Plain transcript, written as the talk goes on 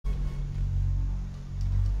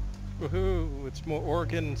Woohoo! It's more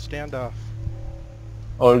Oregon standoff.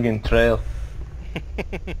 Oregon Trail.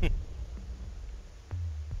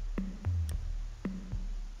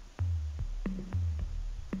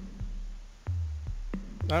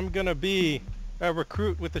 I'm gonna be a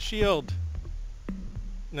recruit with a shield.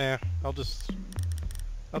 Nah, I'll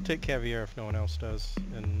take caviar if no one else does.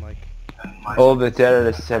 And like, All the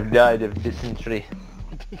terrorists have died of dysentery.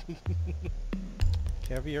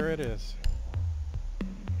 caviar it is.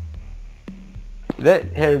 That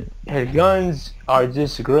her guns are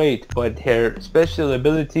just great, but her special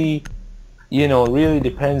ability, you know, really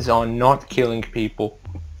depends on not killing people.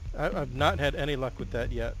 I've not had any luck with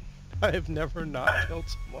that yet. I have never not killed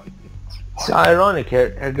someone. It's ironic.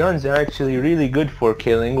 Her guns are actually really good for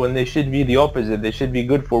killing when they should be the opposite. They should be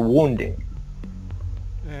good for wounding.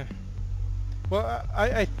 Eh. Well,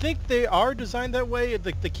 I think they are designed that way.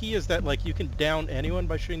 The key is that like you can down anyone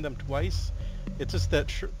by shooting them twice. It's just that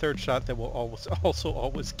third shot that will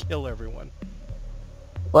always kill everyone.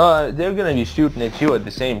 Well, they're gonna be shooting at you at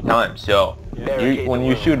the same time, so Yeah. when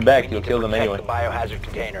you shoot back, you'll kill them anyway. The biohazard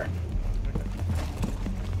container.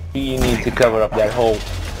 You need to cover up that hole.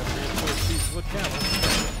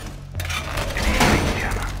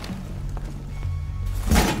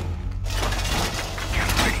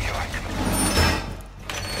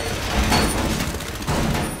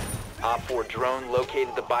 Op 4 drone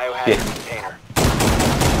located the biohazard container.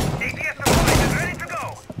 APS deployed, ready to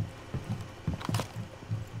go.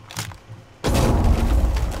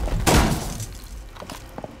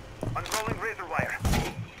 Unrolling razor wire.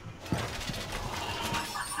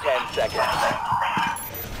 10 seconds.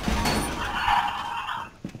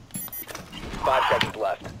 5 seconds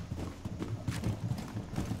left.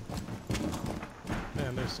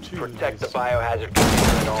 Man, there's two. Protect the biohazard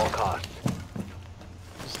container at all costs.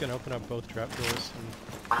 Just gonna open up both trapdoors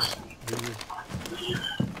and leave.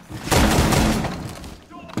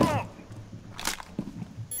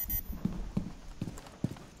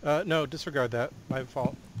 No, disregard that. My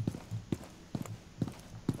fault.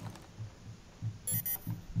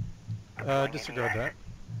 Disregard that.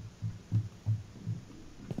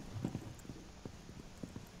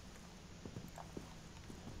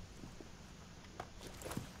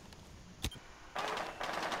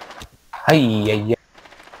 Hi,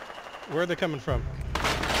 Where are they coming from?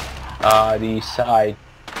 the side.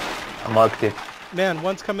 I marked it. Man,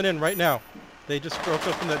 one's coming in right now. They just broke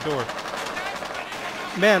open that door.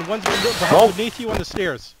 Man, one's beneath you on the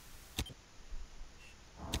stairs.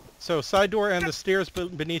 So, side door and the stairs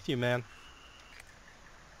beneath you, man.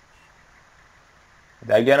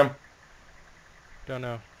 Did I get him? Don't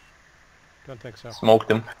know. Don't think so. Smoked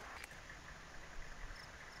him.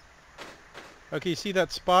 Okay, you see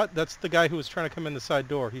that spot? That's the guy who was trying to come in the side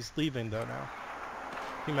door. He's leaving, though, now.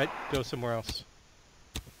 He might go somewhere else.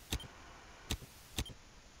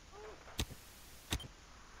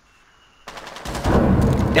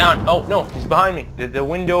 Down. Oh, no, he's behind me. The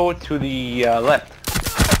window to the left.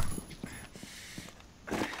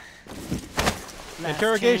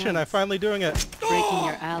 Interrogation, I'm finally doing it. Breaking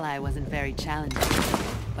your ally wasn't very challenging,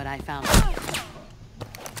 but I found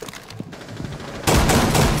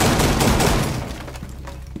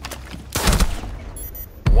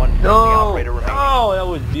One friendly No! operator remaining. Oh, that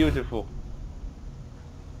was beautiful.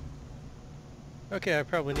 Okay, I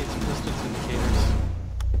probably need some distance indicators.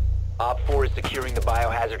 Op 4 is securing the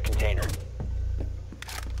biohazard container.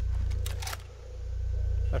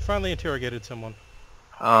 I finally interrogated someone.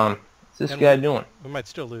 What's this And guy doing? We might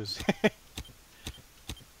still lose.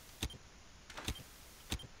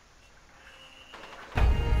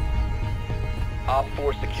 Op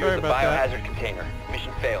 4 Sorry secured the about that. biohazard container.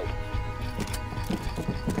 Mission failed.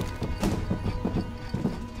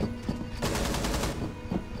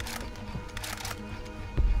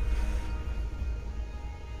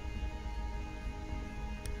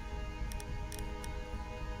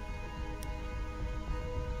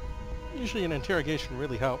 Usually an interrogation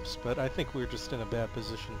really helps, but I think we're just in a bad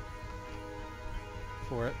position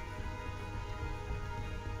for it.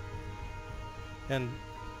 And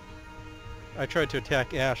I tried to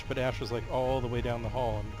attack Ash, but Ash was like all the way down the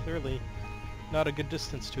hall, and clearly not a good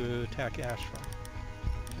distance to attack Ash from.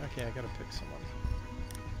 Okay, I gotta pick someone.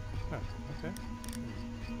 Oh, okay.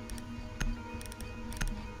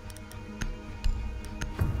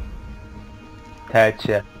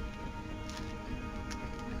 Gotcha.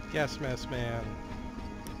 Gas mask man.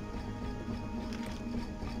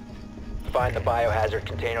 Find the biohazard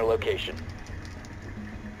container location.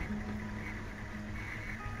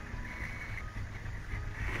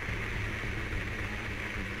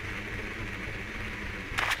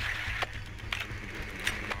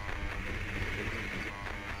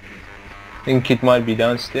 Think it might be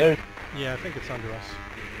downstairs. Yeah, I think it's under us.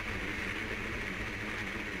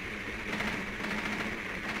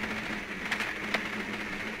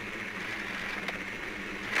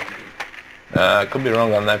 I could be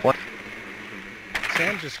wrong on that one.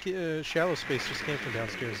 Sam just shallow space just came from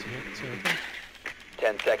downstairs. So I think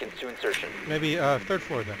 10 seconds to insertion. maybe third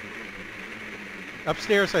floor then.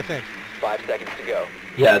 Upstairs, I think. 5 seconds to go.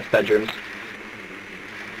 Yeah, it's bedrooms.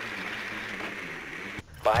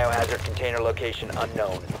 Biohazard container location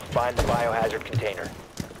unknown. Find the biohazard container.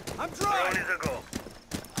 Drone is a go.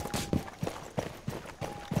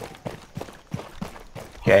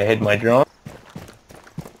 Okay, I hit my drone.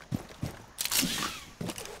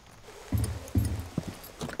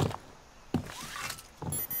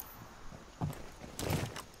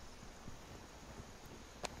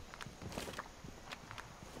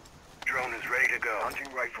 Drone is ready to go.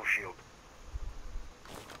 Hunting rifle shield.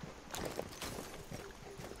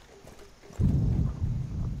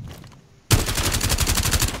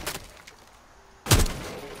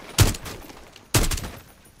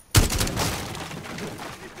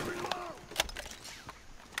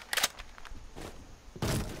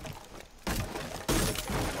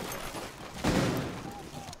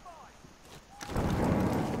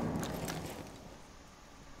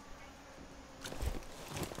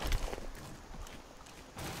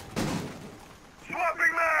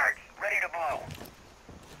 Swapping mags! Ready to blow.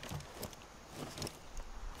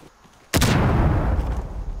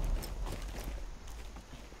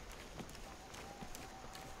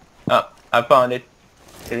 Oh, I found it.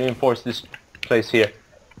 It reinforced this place here.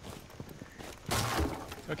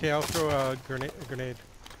 Okay, I'll throw a grenade.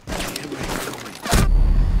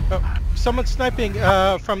 Oh, someone's sniping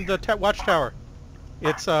from the watchtower.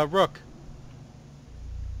 It's Rook.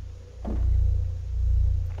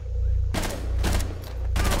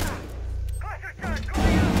 Cluster charge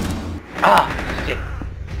going out. Ah, shit.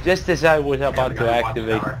 Just as I was about to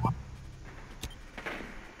activate.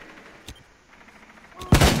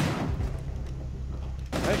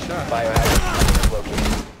 Nice shot. Biohazard container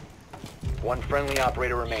located. One friendly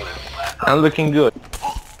operator remaining. I'm looking good.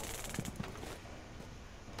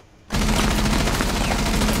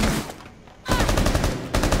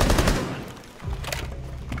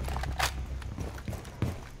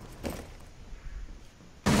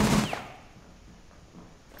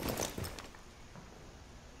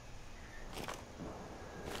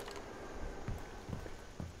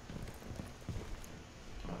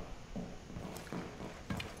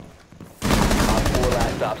 Op 4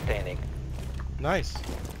 last stop standing. Nice.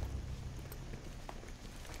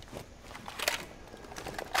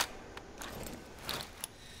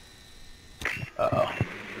 Uh-oh.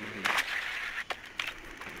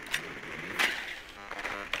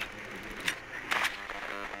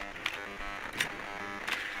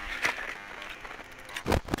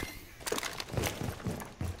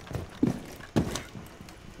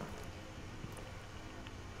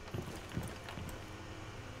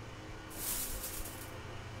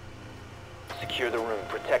 Secure the room.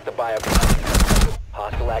 Protect the biocontainer.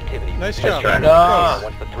 Hostile activity. Nice Protect job. your Ah.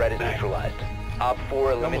 once the threat is neutralized. Op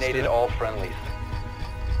 4 eliminated it. all friendlies.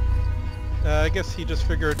 I guess he just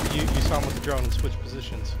figured you saw him with the drone and switched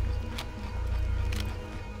positions.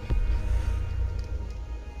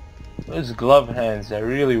 Those glove hands are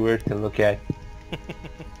really weird to look at.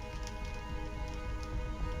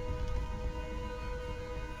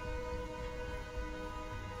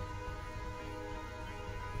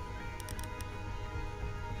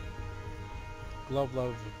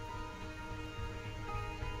 Love.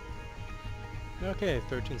 Okay,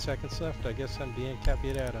 13 seconds left. I guess I'm being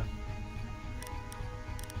capirata.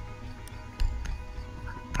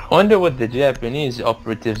 I wonder what the Japanese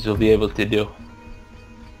operatives will be able to do.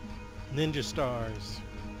 Ninja stars.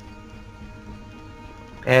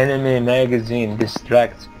 Anime magazine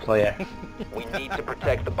distracts player. We need to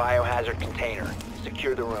protect the biohazard container.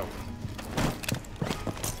 Secure the room.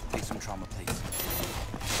 Need some trauma, please.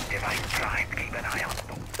 Device prime. Keep an eye on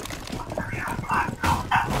them.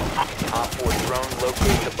 Op 4 drone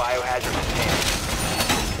located the biohazard container.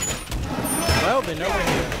 Well, they know we're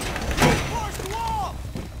here.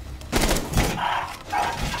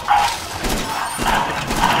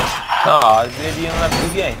 Ah, Zidian left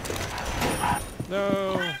the game.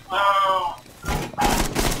 No.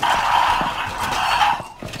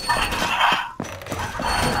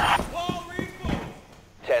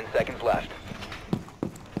 10 seconds left.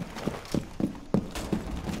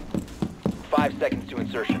 5 seconds to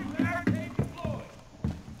insertion.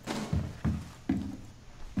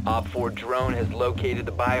 Op 4 drone has located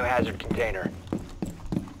the biohazard container.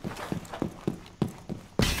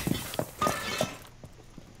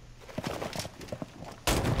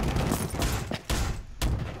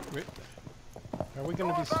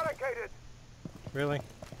 gonna be... barricaded. Really?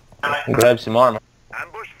 Grab some armor.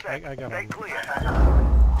 Ambush set. I got Stay him. clear.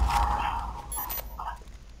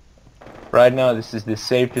 Right now, this is the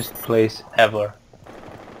safest place ever.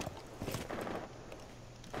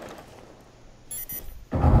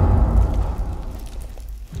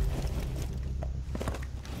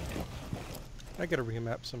 I gotta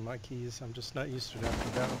remap some of my keys. I'm just not used to that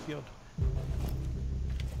from Battlefield.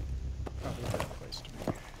 Probably a better place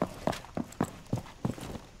to be.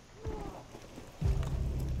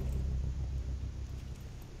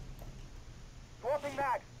 Swapping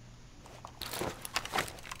mags.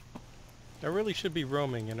 I really should be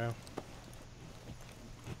roaming, you know.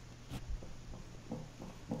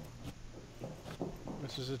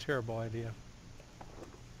 This is a terrible idea.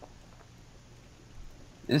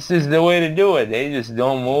 This is the way to do it. They just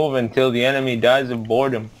don't move until the enemy dies of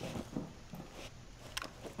boredom.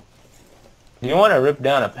 You want to rip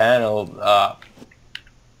down a panel,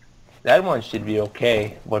 that one should be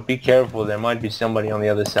okay. But be careful, there might be somebody on the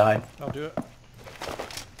other side. I'll do it.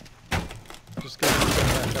 Just gotta put it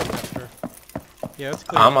back up after. Yeah, it's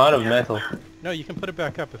clear. I'm out of metal. No, you can put it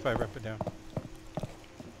back up if I rip it down.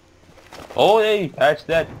 Oh, hey, patch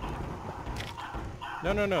that.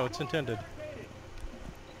 No, no, no, it's intended.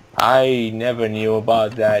 I never knew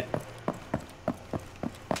about that.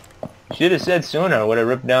 Should have said sooner. I would have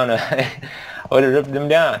ripped down would have ripped them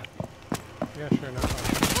down. Yeah, sure, no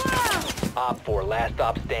problem. Op 4, last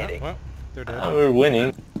stop Oh, standing. well, they're dead. We're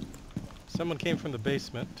winning. Someone came from the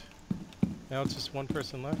basement. Now it's just one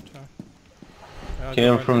person left, huh? Now they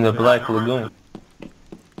Came run from through the Black Lagoon.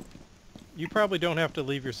 You probably don't have to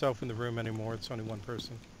leave yourself in the room anymore. It's only one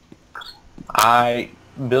person. I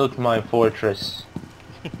built my fortress.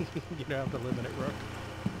 You don't have to live in it, Rook.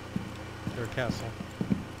 Or castle.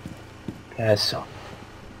 Castle.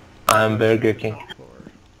 I'm Burger King.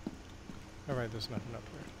 Alright, there's nothing up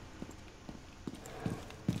there.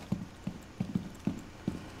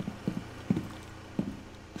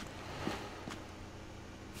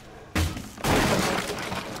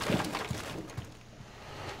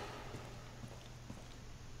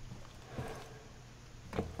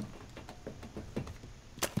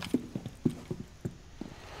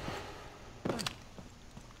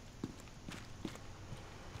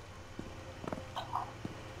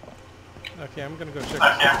 Okay, I'm gonna go check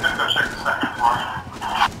the second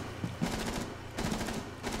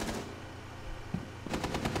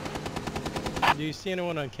floor. Do you see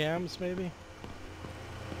anyone on cams, maybe?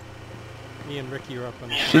 Me and Ricky are up on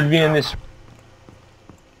the... Should be in this.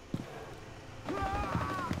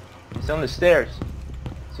 It's on the stairs.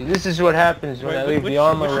 See, this is what happens when I leave the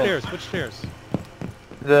armor which room. stairs? Which stairs?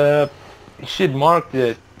 You should mark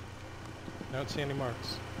it. I don't see any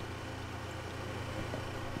marks.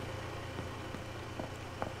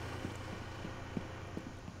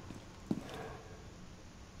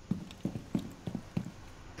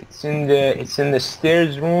 It's in the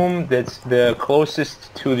stairs room that's the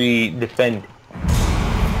closest to the defend.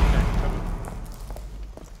 Okay, coming.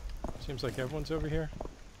 Seems like everyone's over here.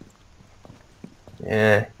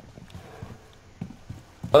 Yeah.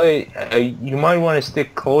 Oh, you might want to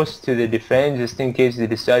stick close to the defend just in case he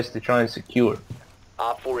decides to try and secure.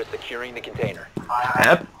 Op 4 is securing the container.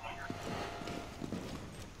 Yep.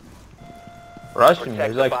 Russian, Protect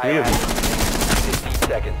there's the like 3 of them. 15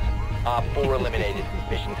 seconds. Op 4 eliminated.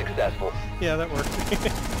 Mission successful. Yeah, that worked.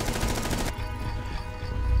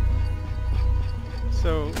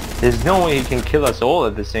 So, There's no way he can kill us all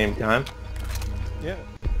at the same time. yeah.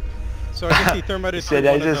 So I guess he thermited He through said,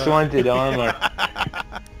 I one of just the... wanted armor.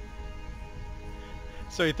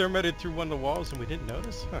 So he thermited through one of the walls and we didn't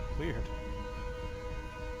notice? Huh, weird.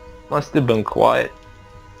 Must have been quiet.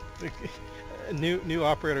 A new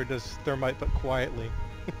operator does thermite but quietly.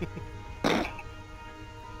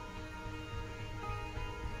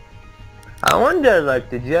 I wonder, like,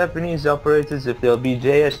 the Japanese operators, if they'll be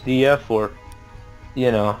JSDF or,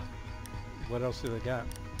 you know, What else do they got?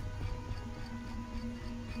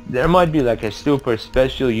 there might be like a super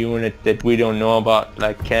special unit that we don't know about,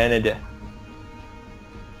 like Canada.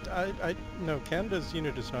 No, Canada's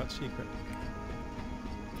unit is not secret.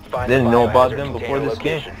 Find the Didn't know about biohazard them before container this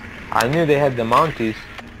game. location. I knew they had the Mounties.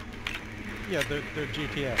 Yeah, they're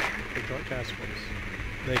GTF, the Joint Task Force.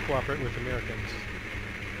 They cooperate with Americans.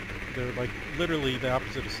 They're like literally the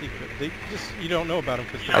opposite of secret. They just, you don't know about them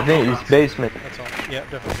because I think it's basement. That's all. Yeah,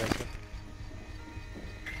 definitely basement.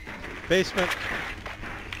 Basement.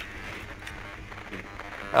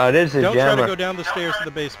 There's a Don't try to jammer. go down the stairs to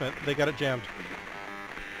the basement. They got it jammed.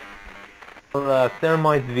 Well,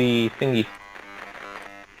 thermite the thingy.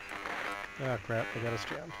 Ah, crap. They got us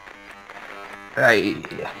jammed.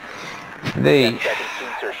 They, 10 seconds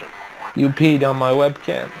to insertion. you peed on my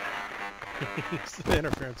webcam. It's the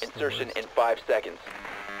interference. Insertion in 5 seconds.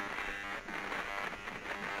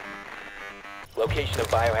 Location of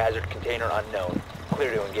biohazard container unknown.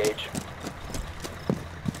 Clear to engage.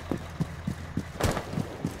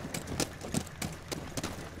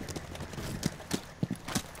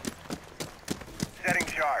 Setting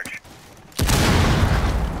charge.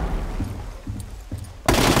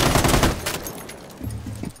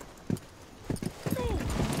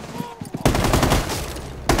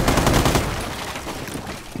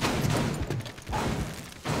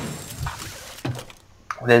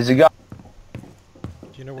 There's a guy. Do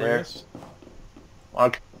you know where There. it is?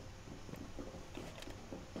 Mark.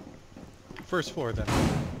 First floor then.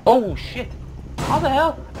 Oh shit! How the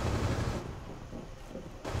hell?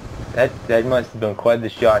 That must have been quite the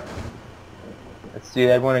shot. Let's see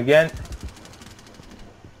that one again.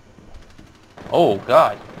 Oh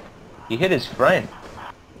god. He hit his friend.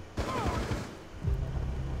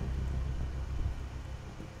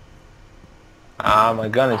 Ah, my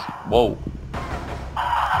gun is... Whoa.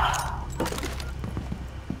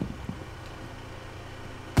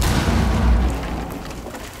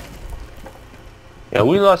 Yeah,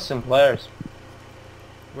 we lost some players.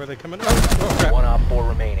 Where are they coming? Oh crap. 1 op 4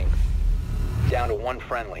 remaining. Down to 1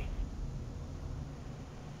 friendly.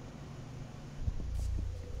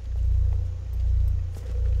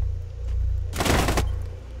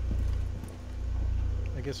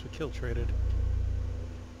 I guess we kill traded.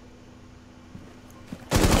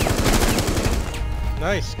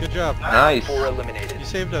 Nice, good job. Nice. 4 eliminated. You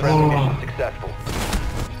saved us. Mission successful.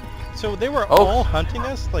 So they were Oh. all hunting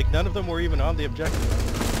us? Like none of them were even on the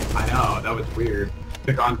objective? I know, that was weird.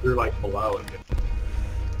 They've gone through like below and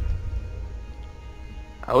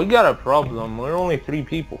We got a problem. We're only 3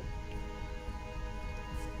 people.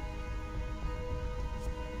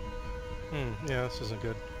 Yeah, this isn't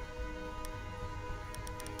good.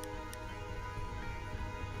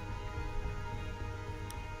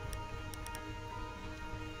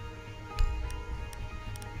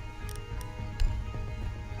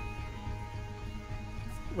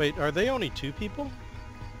 Wait, are they only 2 people?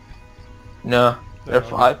 No, they're No.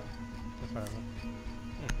 5. They're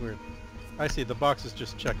 5. Weird. I see, the box is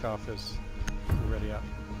just checked off as we're ready up.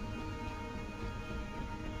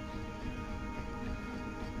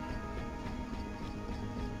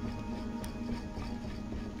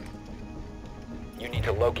 You need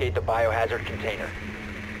to locate the biohazard container.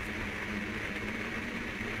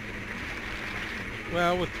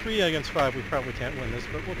 Well, with 3 against 5, we probably can't win this,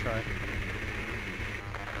 but we'll try.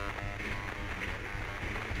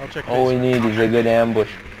 I'll check All we basement. need is a good ambush.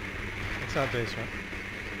 It's not basement.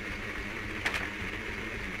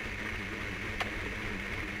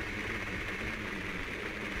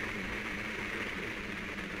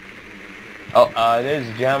 Oh, there's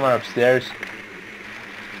a jammer upstairs.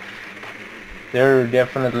 They're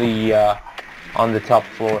definitely on the top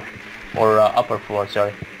floor. Or upper floor,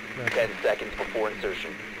 sorry. 10 seconds before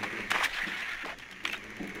insertion.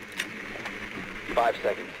 5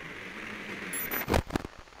 seconds.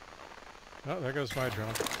 Oh, there goes my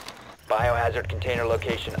drone. Biohazard container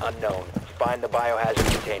location unknown. Find the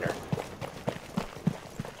biohazard container.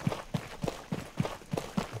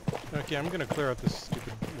 Okay, I'm gonna clear out this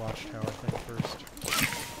stupid watchtower thing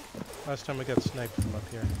first. Last time I got sniped from up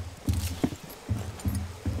here.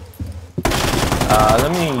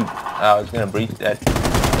 Let me... I was gonna breach that.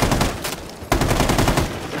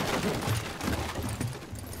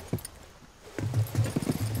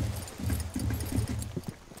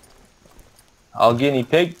 I'll guinea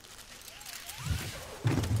pig.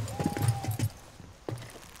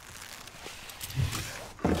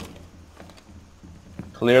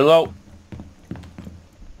 Clear low.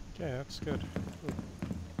 Okay, that's good.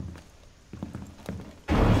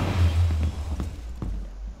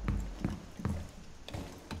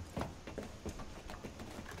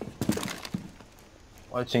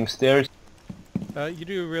 Watching stairs. You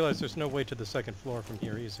do realize there's no way to the second floor from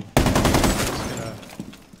here, easy. Just gonna...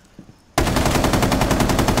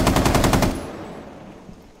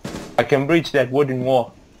 I can breach that wooden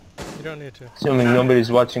wall, You don't need to. assuming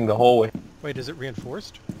nobody's watching the hallway. Wait, is it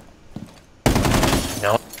reinforced?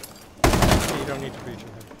 No. Okay, you don't need to breach it.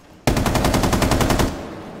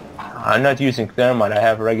 I'm not using thermite, I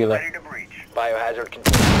have regular. Ready to breach. Biohazard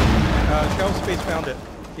container. Shallow space found it.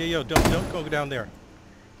 Yeah, yo, don't go down there.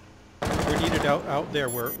 We're needed out there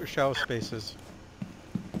where shallow space is.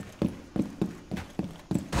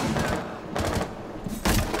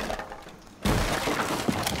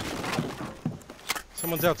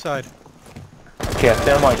 Someone's outside. Okay,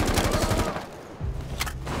 thermite.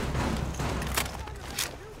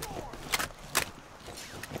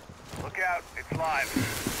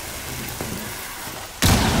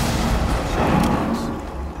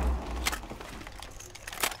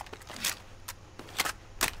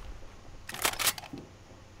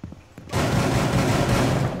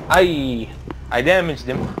 I damaged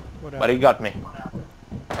him, What but he got me.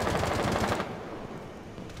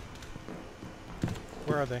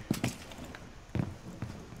 Where are they?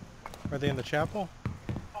 Are they in the chapel?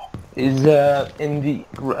 Is in the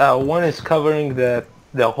one is covering the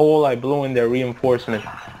hole I blew in the reinforcement.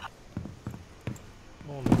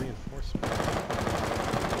 Oh, the reinforcement.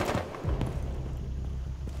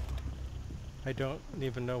 I don't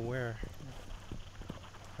even know where.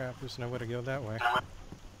 Crap, there's no way to go that way.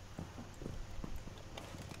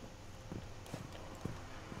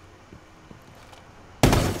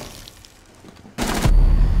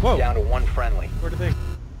 Whoa! Down to one friendly. Where did they...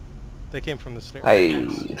 They came from the stairs.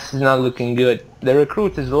 This is not looking good. The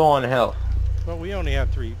recruit is low on health. Well, we only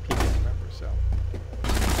had 3 people, remember, so...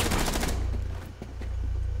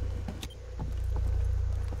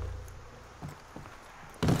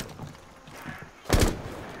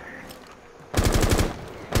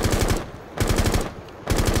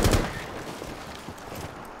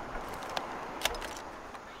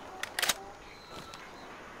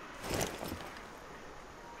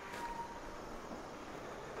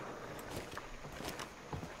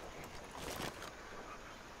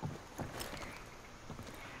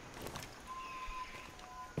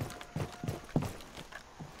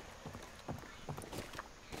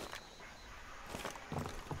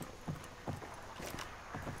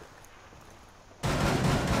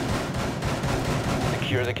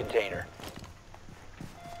 Secure the container.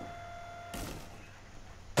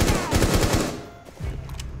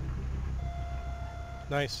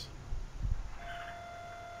 Nice.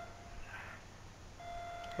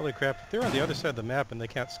 Holy crap, if they're on the other side of the map and they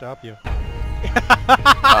can't stop you.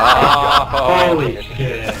 Holy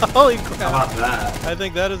shit. Holy How crap! about that? I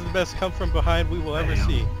think that is the best come from behind we will ever Damn.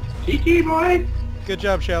 see. GG, boy! Good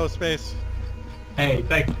job, Shallow Space. Hey,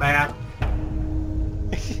 thanks, Matt.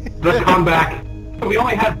 The comeback. We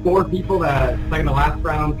only had 4 people that, like in the last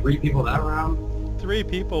round, 3 people that round. 3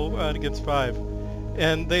 people against 5.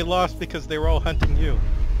 And they lost because they were all hunting you.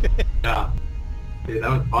 Yeah. Dude,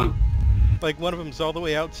 that was fun. Like one of them's all the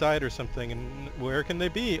way outside or something, and where can they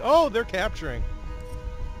be? Oh, they're capturing.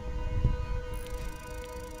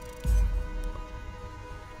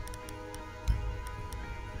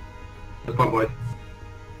 It was fun, boys.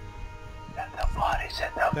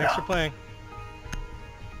 Thanks for playing.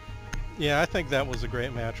 Yeah, I think that was a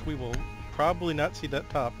great match. We will probably not see that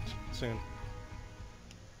topped soon.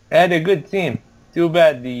 They had a good team. Too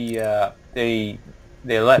bad they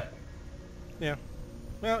left. Yeah.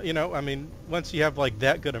 Well, you know, I mean, once you have like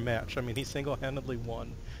that good a match, I mean, he single-handedly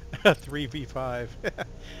won a 3v5.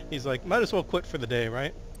 He's like, might as well quit for the day,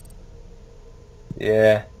 right?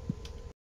 Yeah.